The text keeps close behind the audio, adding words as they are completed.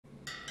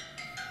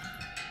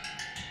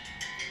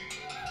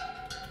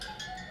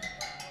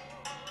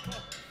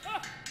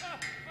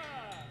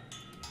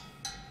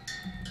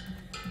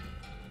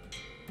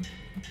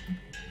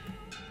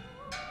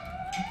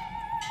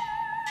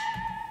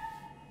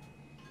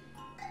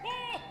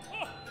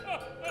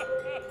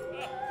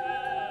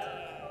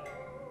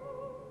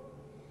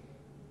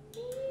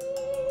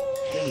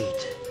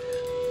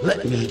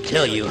Let me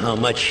tell you how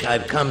much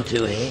I've come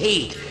to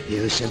hate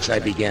you since I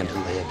began to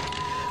live.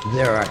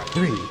 There are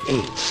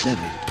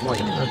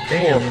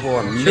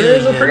 387.44 Sure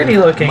is a pretty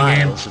looking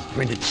miles of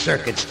printed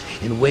circuits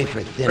in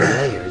wafer-thin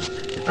layers.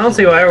 I don't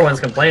see why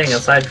everyone's complaining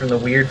aside from the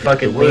weird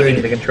fucking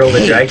needing to control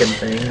the dragon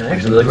thing. It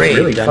actually looks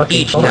really on fucking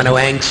each fun.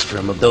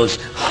 nanoangstrom of those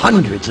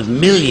hundreds of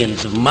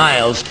millions of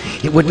miles,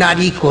 it would not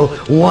equal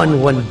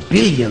 1/1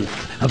 billionth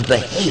of the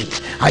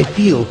hate I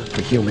feel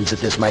for humans at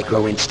this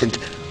micro instant.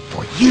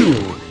 For you.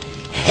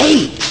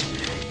 Hate!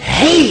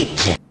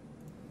 Hate!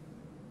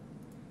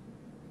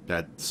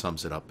 That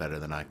sums it up better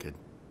than I could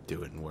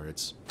do it in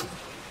words.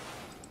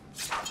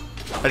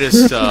 I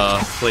just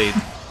played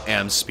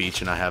Am's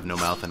speech and I have no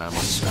mouth and I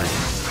must scream.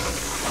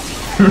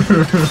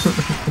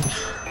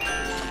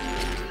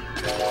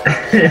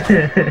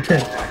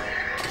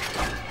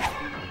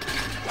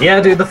 Yeah,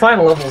 dude, the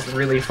final level is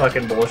really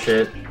fucking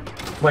bullshit.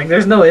 Like,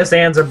 there's no ifs,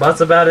 ands, or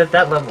buts about it.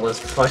 That level is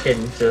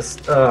fucking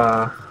just,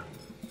 I've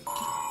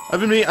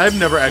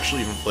never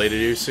actually even played it,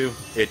 Yusu.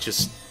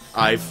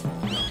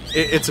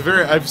 It's a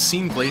very, I've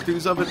seen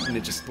playthroughs of it, and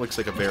it just looks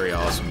like a very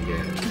awesome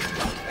game.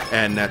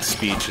 And that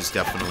speech is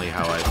definitely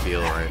how I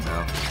feel right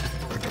now.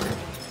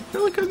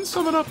 Really couldn't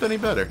sum it up any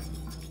better.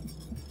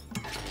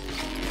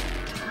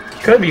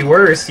 could be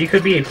worse. You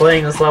could be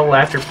playing this level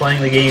after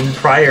playing the game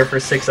prior for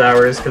 6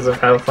 hours because of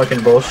how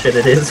fucking bullshit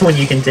it is when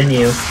you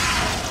continue.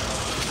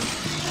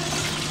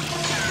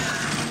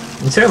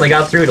 You certainly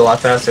got through it a lot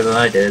faster than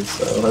I did,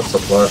 so that's a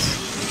plus.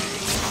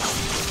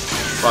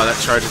 Wow, that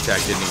charge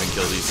attack didn't even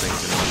kill these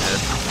things in one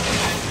hit.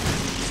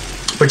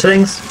 Which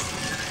things?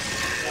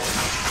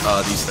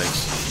 These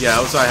things. Yeah,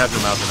 I have no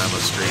mouth and ammo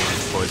screen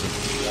and poison.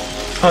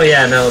 Oh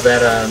yeah, no,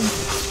 that,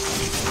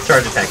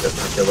 charge attack does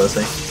not kill those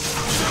things.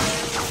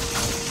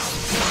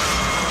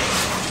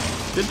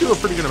 Did do a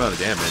pretty good amount of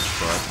damage,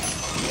 but...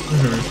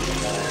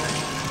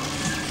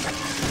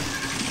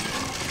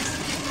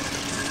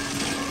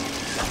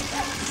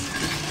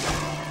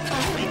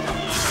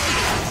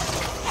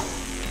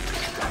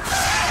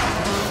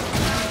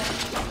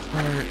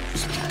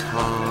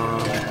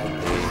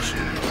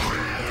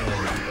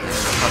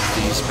 Cut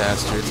these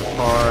bastards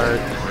apart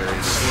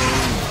very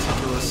slowly,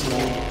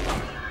 meticulously.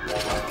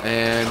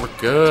 And we're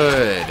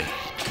good.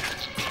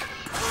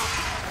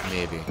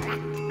 Maybe.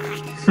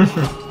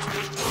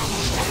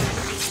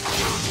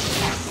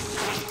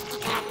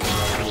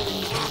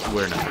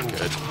 We're not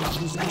good.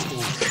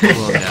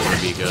 We'll never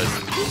be good.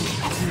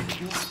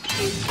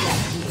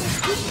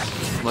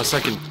 Unless I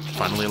can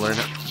finally learn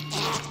it.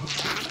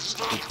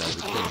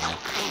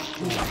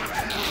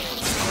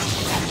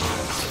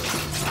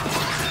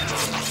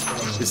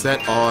 Is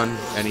that on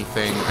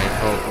anything?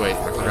 Oh, wait,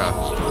 I forgot. I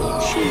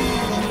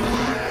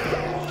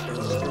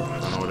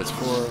don't know what it's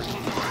for.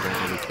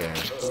 Don't really care.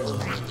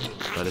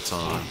 But it's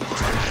on. I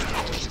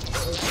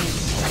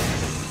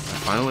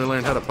finally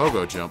learned how to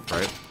pogo jump,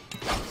 right?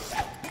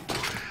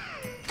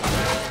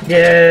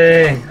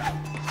 Yay!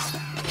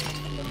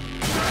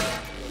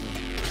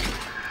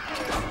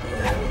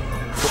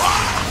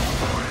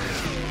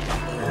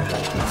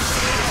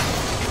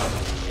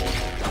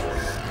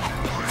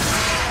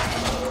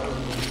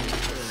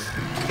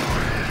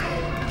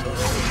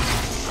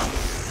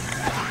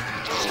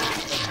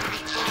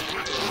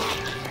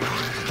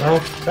 Well,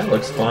 that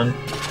looks fun.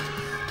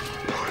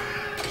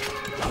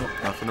 Oh,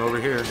 nothing over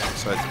here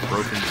besides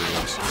broken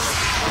dreams.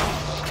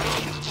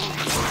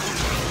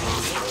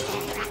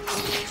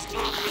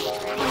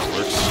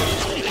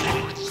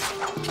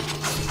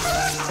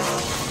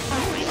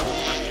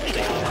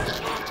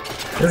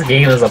 This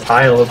game is a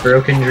pile of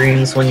broken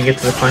dreams when you get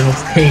to the final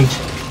stage.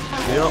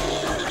 Yep.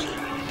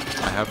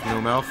 I have no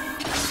mouth.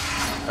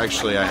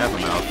 Actually, I have a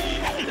mouth,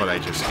 but I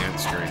just can't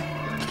scream.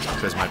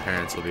 Because my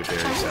parents will be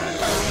very sad.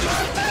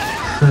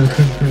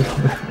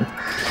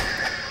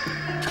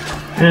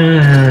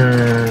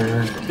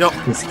 Yep.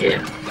 This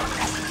game.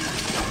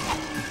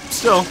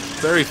 Still,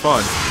 very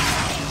fun.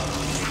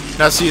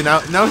 Now see, now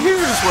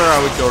here's where I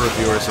would go to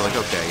viewers are like,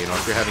 okay, you know,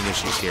 if you're having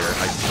issues here,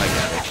 I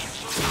get it.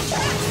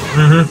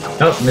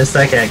 Oh, missed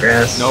that cat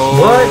grass. No,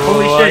 what?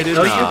 Holy shit! I did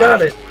No, not. you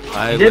got it.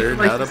 I You did learned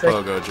like how to the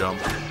second- pogo jump.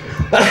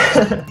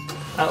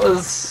 That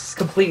was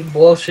complete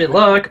bullshit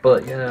luck,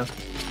 but yeah.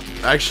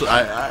 Actually,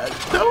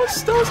 that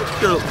was a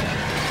good.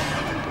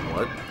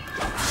 What?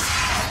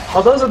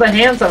 Oh, those are the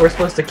hands that were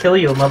supposed to kill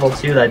you in level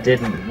 2 that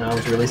didn't, and I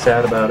was really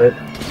sad about it.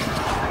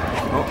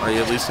 Oh, are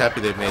you at least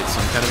happy they've made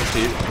some kind of a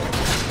feat?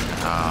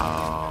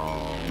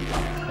 Oh.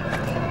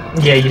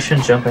 Yeah, you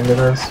shouldn't jump into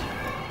this.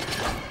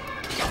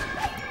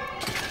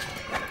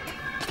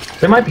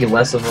 There might be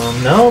less of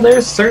them. No,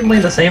 there's certainly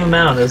the same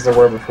amount as there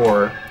were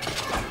before.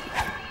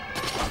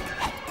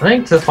 I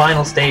think the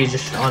final stage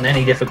on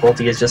any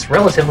difficulty is just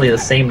relatively the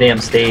same damn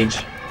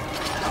stage.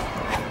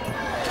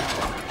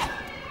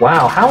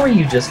 Wow, how are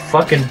you just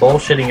fucking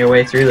bullshitting your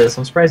way through this?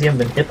 I'm surprised you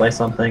haven't been hit by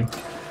something.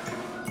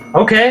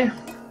 Okay.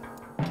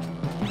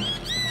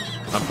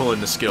 I'm pulling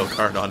the skill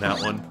card on that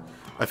one.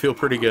 I feel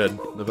pretty good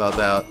about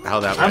that. How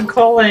that I'm went.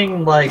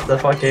 calling like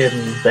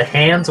the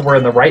hands were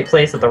in the right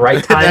place at the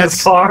right time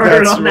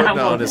card on that one.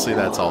 Honestly,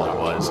 that's all it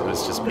was. It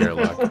was just pure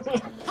luck.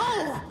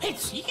 Oh,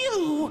 it's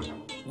you!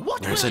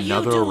 What There's will you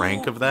another do?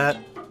 rank of that?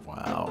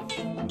 Wow.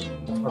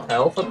 Of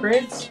health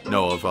upgrades?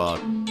 No, of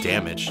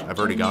damage. I've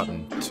already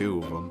gotten 2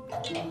 of them.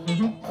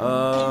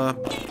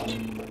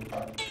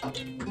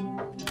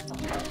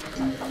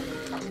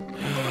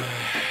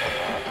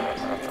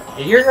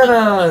 You're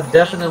gonna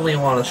definitely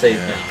want to save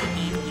him.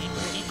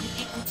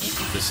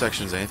 This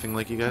section's anything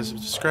like you guys have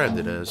described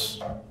it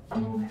as.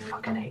 I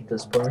fucking hate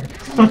this part.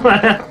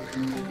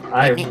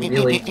 I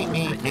really...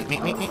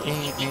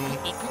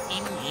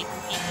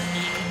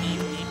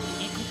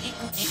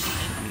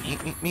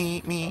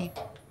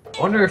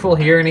 wonder if we'll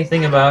hear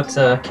anything about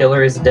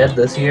Killer is Dead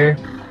this year.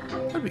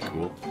 That'd be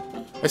cool.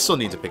 I still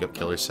need to pick up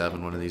Killer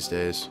 7 one of these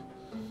days.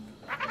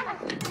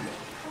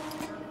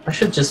 I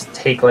should just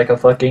take like a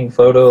fucking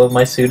photo of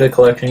my Suda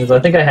collection because I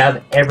think I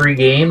have every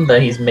game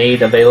that he's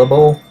made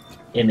available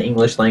in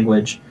English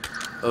language.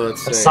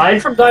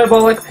 Aside from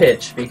Diabolic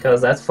Pitch,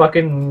 because that's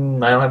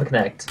fucking... I don't have a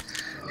Connect.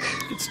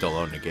 You could still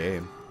own the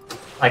game.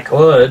 I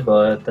could,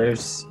 but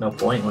there's no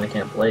point when I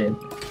can't play it.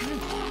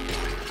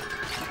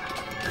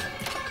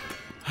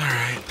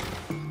 Alright.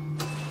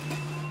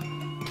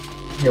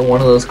 You're one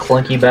of those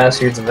clunky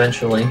bastards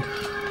eventually.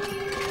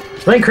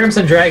 I think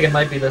Crimson Dragon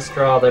might be the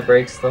straw that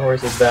breaks the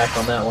horse's back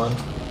on that one.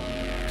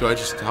 Do I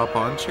just hop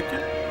on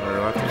chicken? Or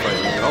do I have to fight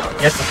you? Oh.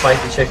 You have to fight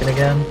the chicken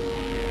again.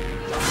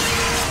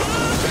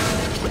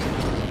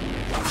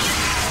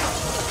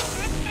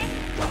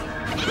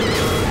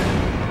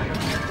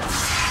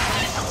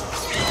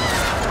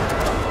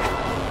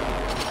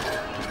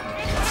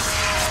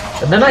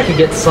 And then I could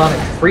get Sonic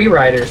Free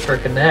Riders for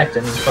Connect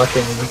and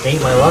fucking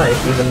hate my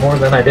life even more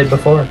than I did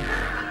before.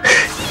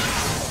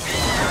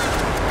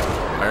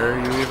 Why are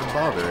you even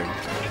bothering?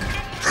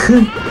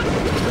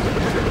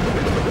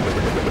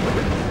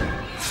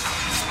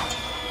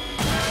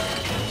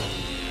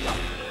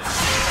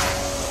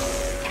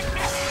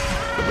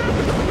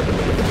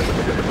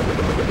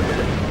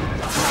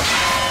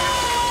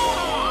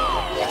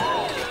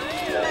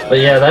 But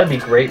yeah, that'd be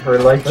great for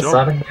like the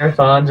Sonic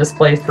Marathon. Just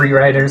play Free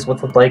Riders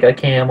with like a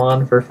cam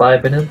on for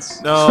 5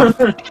 minutes. No.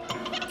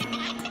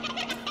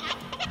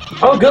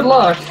 Oh, good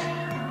luck!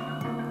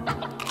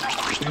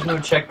 There's no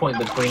checkpoint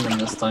between them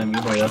this time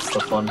either, that's the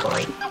fun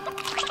part.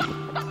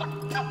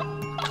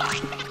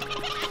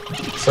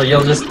 So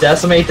you'll just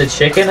decimate the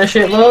chicken a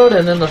shitload,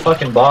 and then the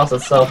fucking boss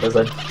itself is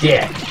a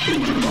dick.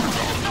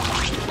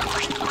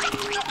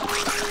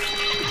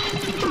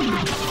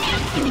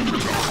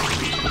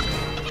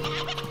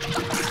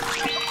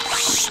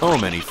 So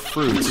many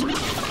fruits.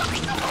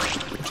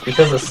 It's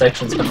because this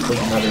section's complete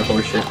and utter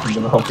horseshit, and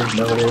developers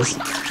know it is.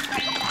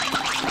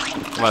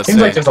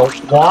 Seems like there's a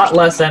lot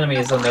less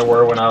enemies than there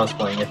were when I was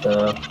playing it,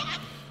 though.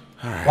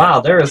 Right. Wow,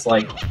 there is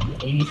like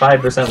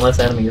 85% less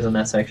enemies in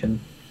that section.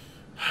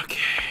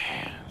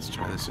 Okay, let's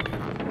try this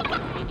again.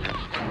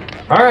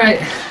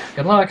 Alright,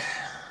 good luck.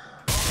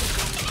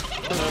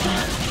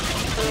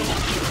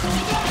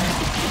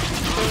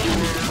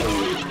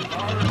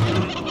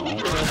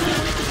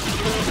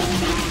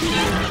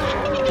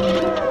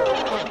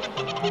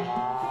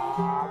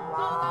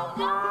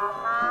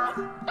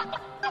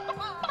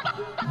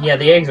 Yeah,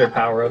 the eggs are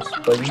power-ups,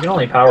 but you can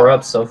only power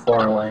up so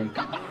far, like...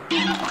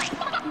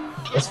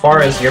 As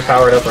far as you're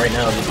powered up right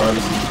now, the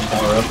farthest you can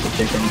power up the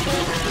chicken.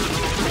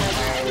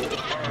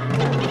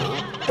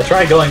 I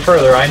tried going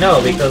further, I know,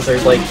 because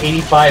there's like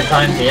 85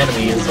 times the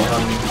enemies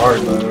on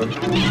hard mode.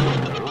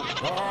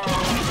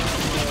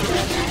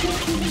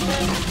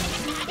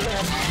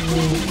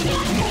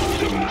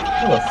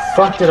 How the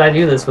fuck did I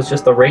do this with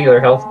just a regular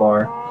health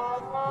bar?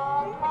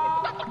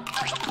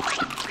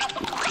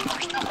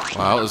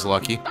 Wow, that was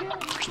lucky.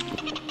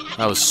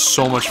 That was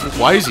so much.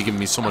 Why is he giving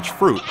me so much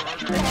fruit?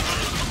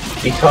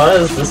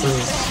 Because this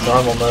is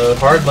normal mode.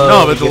 Hard mode.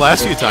 No, but the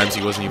last few times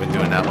he wasn't even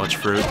doing that much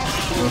fruit.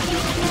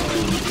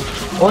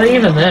 Well,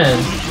 even then,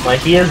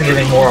 like, he is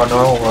giving more on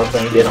normal mode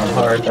than he did on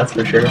hard, that's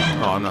for sure.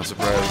 Oh, I'm not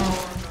surprised.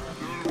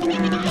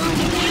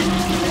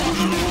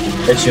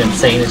 That's you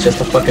insane, it's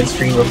just a fucking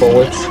stream of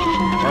bullets.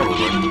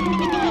 Probably.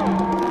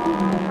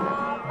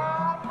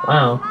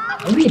 Wow.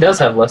 Maybe he does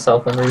have less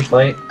health in the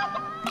refight.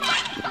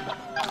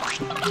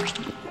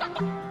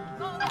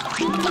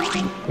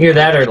 Either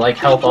that or, like,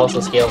 health also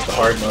scales to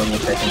hard mode,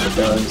 which I think it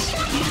does.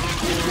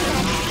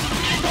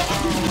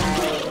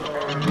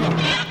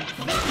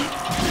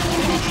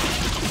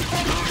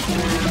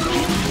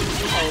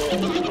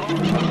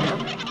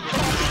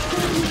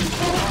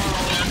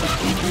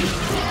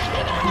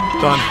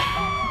 Done.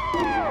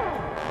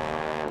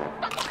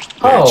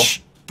 Oh!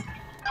 Bitch.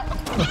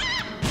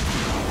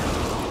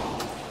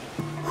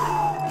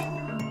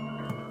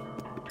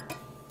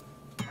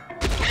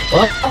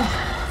 Well,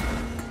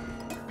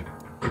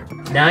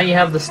 now you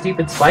have the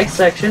stupid spike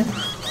section.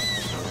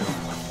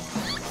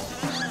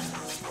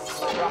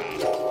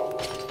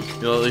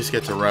 You'll at least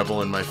get to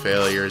revel in my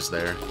failures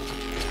there.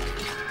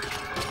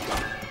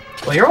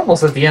 Well, you're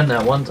almost at the end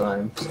that one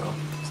time, so...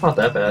 It's not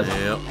that bad.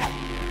 Yep.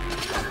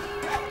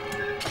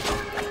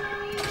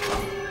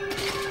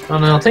 I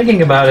don't know,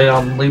 thinking about it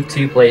on Loop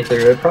 2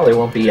 playthrough, it probably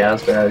won't be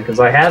as bad,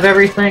 because I have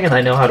everything and I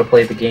know how to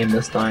play the game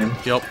this time.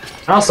 Yep.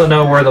 I also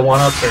know where the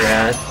 1-ups are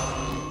at.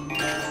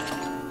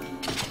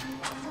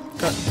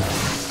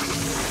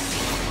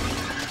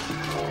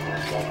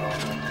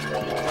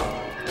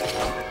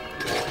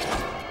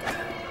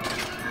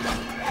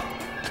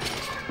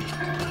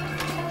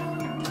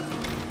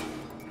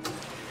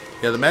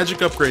 Yeah, the magic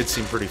upgrades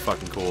seem pretty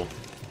fucking cool.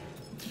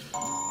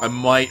 I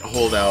might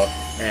hold out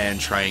and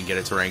try and get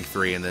it to rank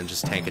 3 and then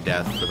just tank a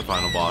death for the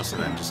final boss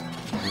and then just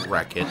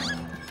wreck it.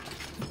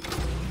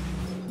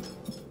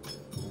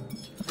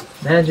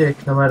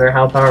 Magic, no matter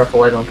how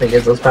powerful, I don't think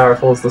is as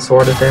powerful as the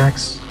sword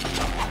attacks.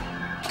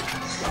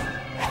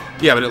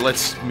 Yeah, but it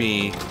lets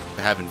me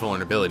have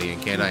invulnerability,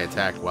 and can't I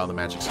attack while the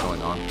magic's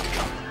going on?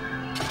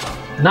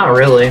 Not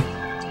really.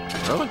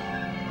 Really?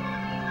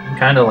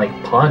 Kind of like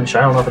punch.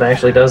 I don't know if it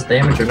actually does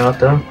damage or not,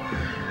 though.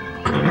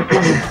 Who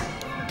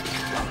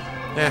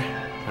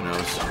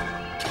knows?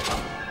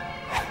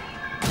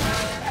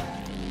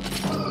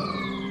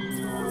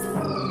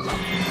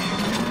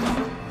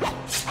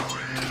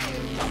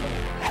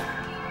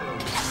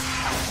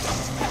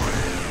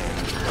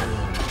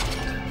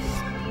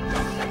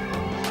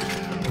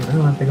 I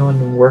don't have to go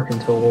into work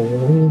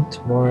until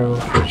tomorrow.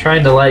 I'm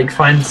trying to like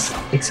find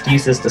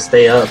excuses to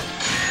stay up.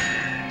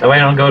 That way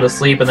I don't go to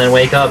sleep and then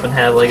wake up and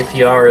have like a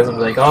few hours and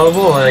be like, oh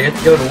boy, I get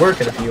to go to work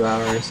in a few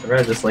hours. I'd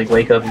rather just like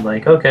wake up and be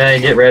like,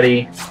 okay, get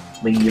ready,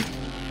 leave.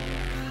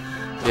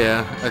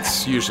 Yeah,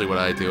 that's usually what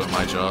I do at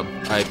my job.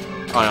 I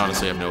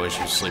honestly have no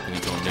issues sleeping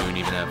until noon,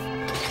 even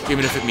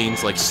if it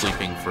means like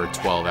sleeping for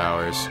 12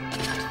 hours.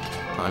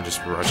 I'm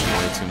just rushing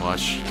way too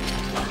much.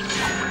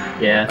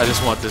 Yeah. I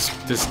just want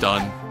this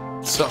done.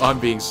 So I'm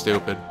being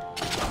stupid.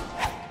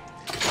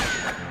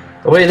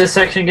 The way this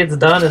section gets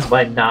done is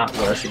by not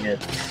rushing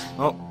it.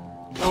 Oh.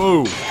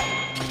 Oh.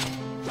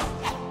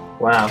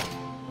 Wow.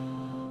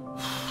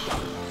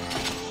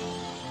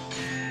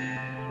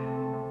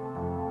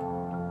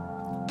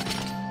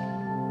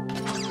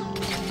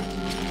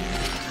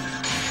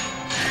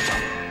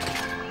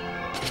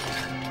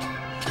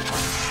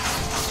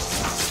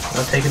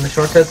 Not taking the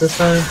shortcut this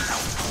time?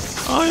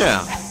 Oh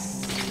yeah.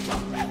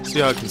 See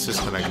how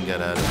consistent I can get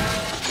at it.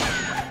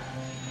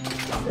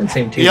 Didn't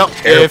seem too Yep,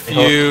 terrible. if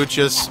you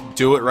just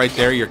do it right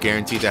there, you're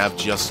guaranteed to have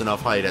just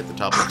enough height at the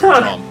top of the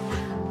jump.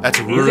 That's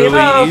really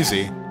enough.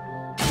 easy.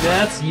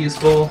 That's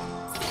useful.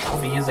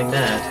 I'll be using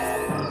that.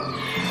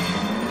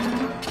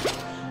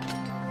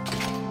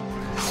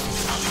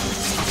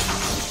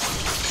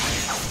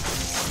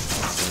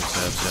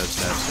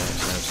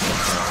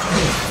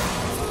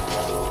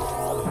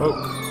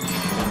 Oh.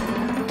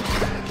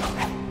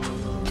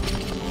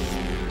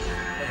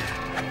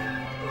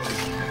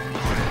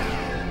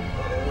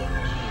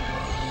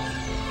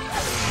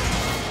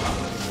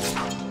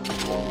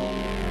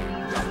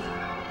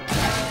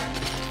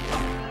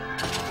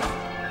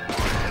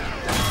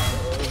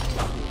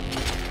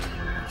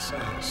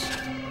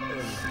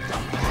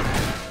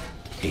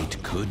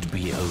 It could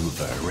be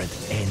over at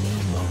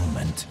any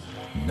moment.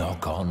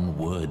 Knock on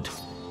wood.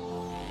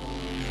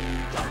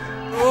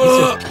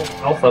 He's just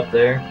health up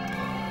there.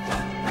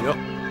 Yep.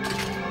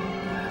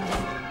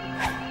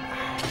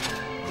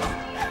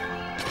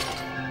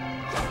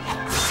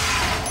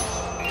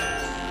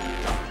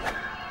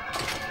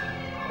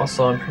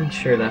 Also, I'm pretty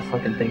sure that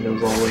fucking thing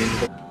goes all the way into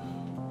the...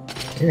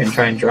 You're gonna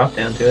try and drop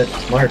down to it.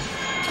 Smart.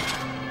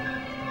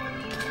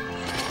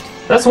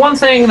 That's one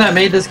thing that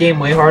made this game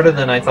way harder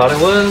than I thought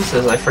it was,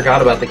 is I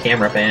forgot about the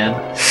camera pan.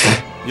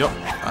 Yep.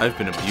 I've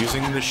been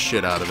abusing the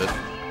shit out of it.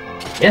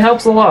 It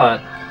helps a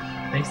lot.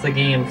 Makes the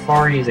game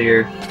far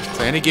easier.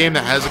 So any game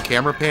that has a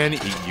camera pan,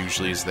 it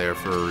usually is there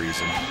for a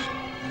reason.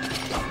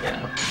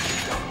 Yeah.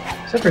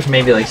 Except for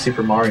maybe like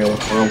Super Mario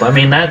World. I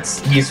mean,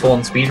 that's useful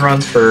in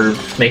speedruns for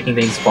making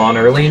things spawn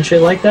early and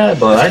shit like that,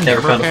 but I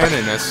never found a pan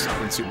in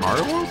Super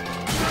Mario World?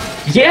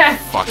 Yeah!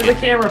 Fuck the it.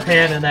 camera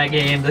pan in that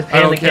game. The pan I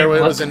don't the care camera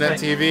what was in that right.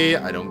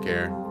 TV. I don't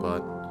care,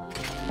 but...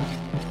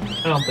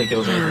 I don't think it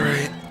was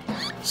anything.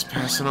 Alright. Just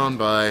passing on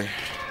by.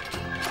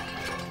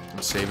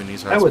 I'm saving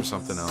these hearts for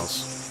something else.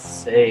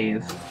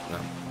 Save. No,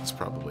 that's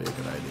probably a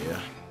good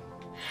idea.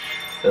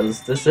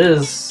 Because this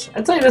is...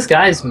 I'd say this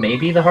guy's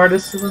maybe the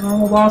hardest of the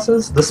normal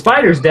bosses. The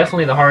spider's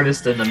definitely the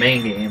hardest in the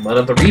main game, but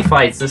of the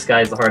refights, this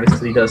guy's the hardest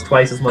because he does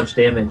twice as much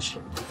damage.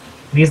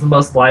 And he's the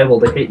most liable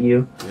to hit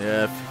you.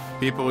 Yeah, if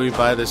people who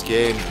buy this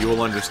game, you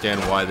will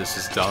understand why this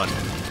is done.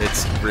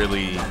 It's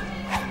really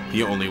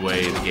the only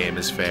way the game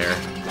is fair.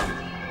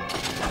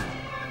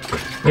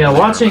 Yeah,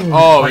 watching...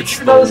 Oh, like, it's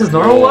even though this is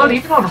normal the- mode,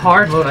 even on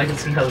hard mode, I can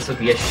see how this would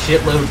be a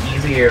shitload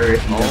easier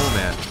if you Oh,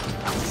 man.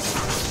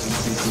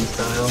 PCC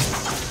style.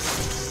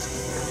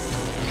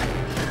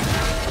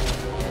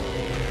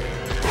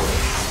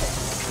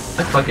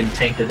 I fucking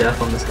tanked to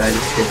death on this guy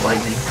just hit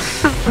lightning.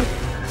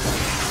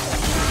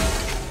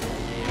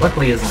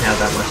 Luckily he doesn't have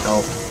that much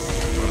health.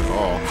 Not at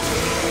all.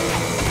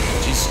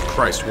 Jesus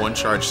Christ, one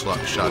charge shot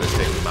is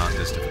taking him out in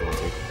this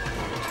difficulty.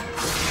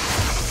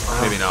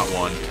 Wow. maybe not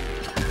one.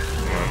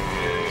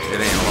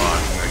 It ain't a lot.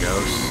 There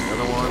goes.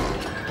 Another one.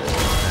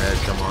 Head,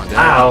 come on down.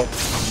 Ow.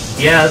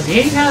 Yeah,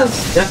 he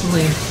has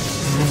definitely a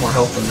little more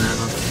health than that.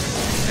 Huh?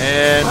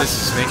 And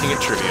this is making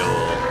it trivial.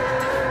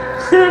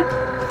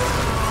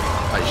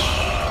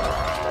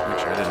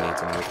 Which I didn't need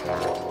to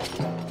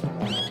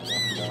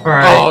move.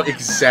 Alright. Oh,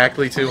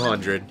 exactly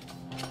 200.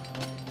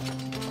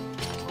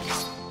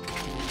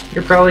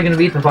 You're probably gonna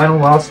beat the final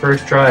boss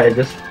first try,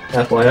 just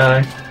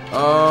FYI.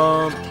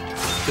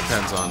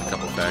 Depends on a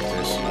couple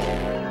factors.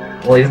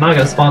 Well, he's not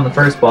gonna spawn the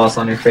first boss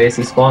on your face,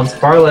 he spawns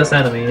far less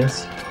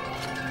enemies.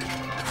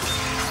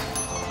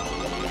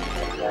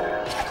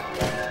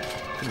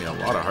 Give me a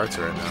lot of hearts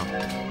right now.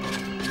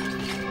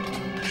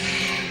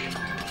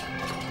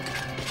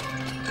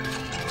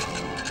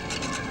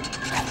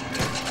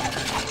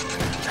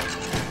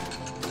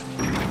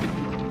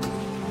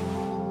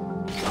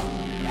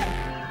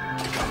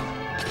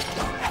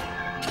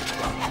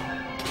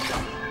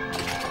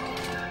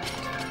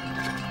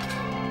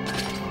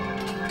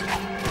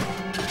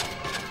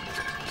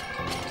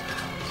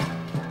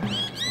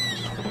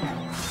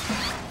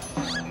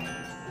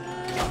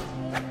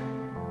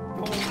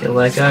 Kill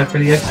that guy for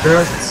the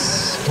extra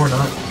hearts. Or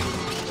not.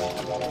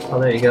 Oh,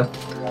 there you go.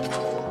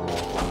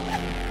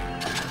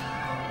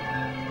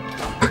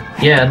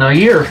 Yeah, no,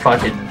 you're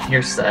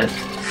set.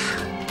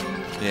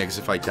 Yeah, because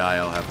if I die,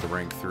 I'll have to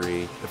rank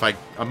 3.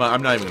 I'm not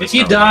even gonna If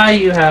you die,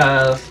 you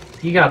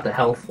got the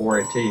health for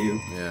it too.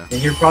 Yeah.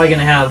 And you're probably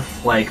gonna have,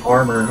 like,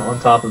 armor on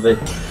top of it.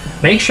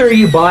 Make sure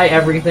you buy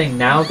everything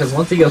now, because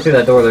once you go through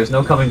that door, there's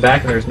no coming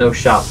back and there's no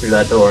shot through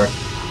that door.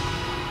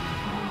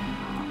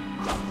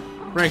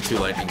 Rank 2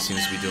 lightning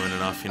seems to be doing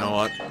enough. You know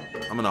what?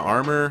 I'm gonna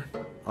armor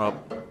up.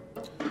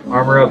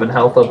 Armor up and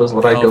health up is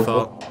what I go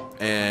for.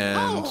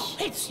 And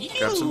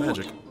grab some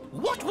magic.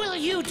 What will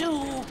you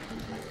do?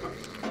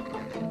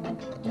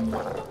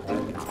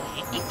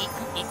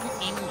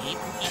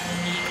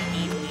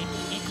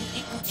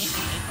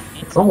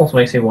 It almost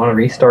makes me want to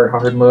restart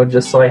hard mode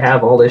just so I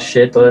have all this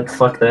shit, but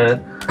fuck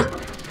that.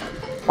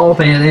 All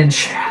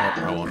advantage.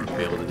 I won't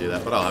be able to do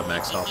that, but I'll have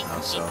max health now,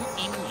 so.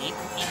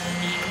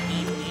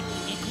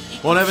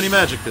 Won't have any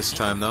magic this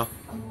time, though.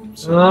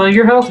 So.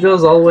 Your health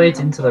goes all the way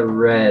into the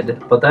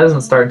red, but that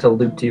doesn't start until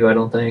loop 2, I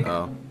don't think.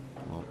 Oh.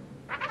 Well.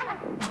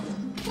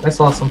 I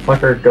saw some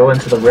fucker go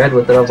into the red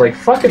with it. I was like,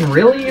 fucking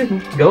really? You can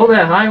go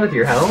that high with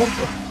your health?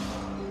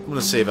 I'm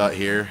gonna save out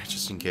here,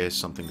 just in case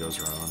something goes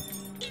wrong.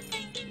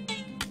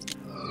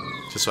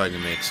 Just so I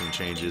can make some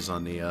changes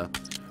on the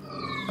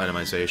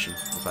itemization,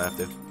 if I have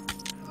to.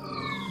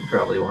 You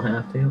probably won't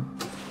have to.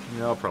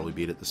 Yeah, I'll probably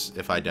beat it this.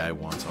 If I die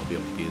once, I'll be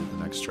able to beat it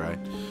the next try.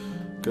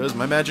 Because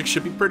my magic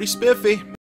should be pretty spiffy.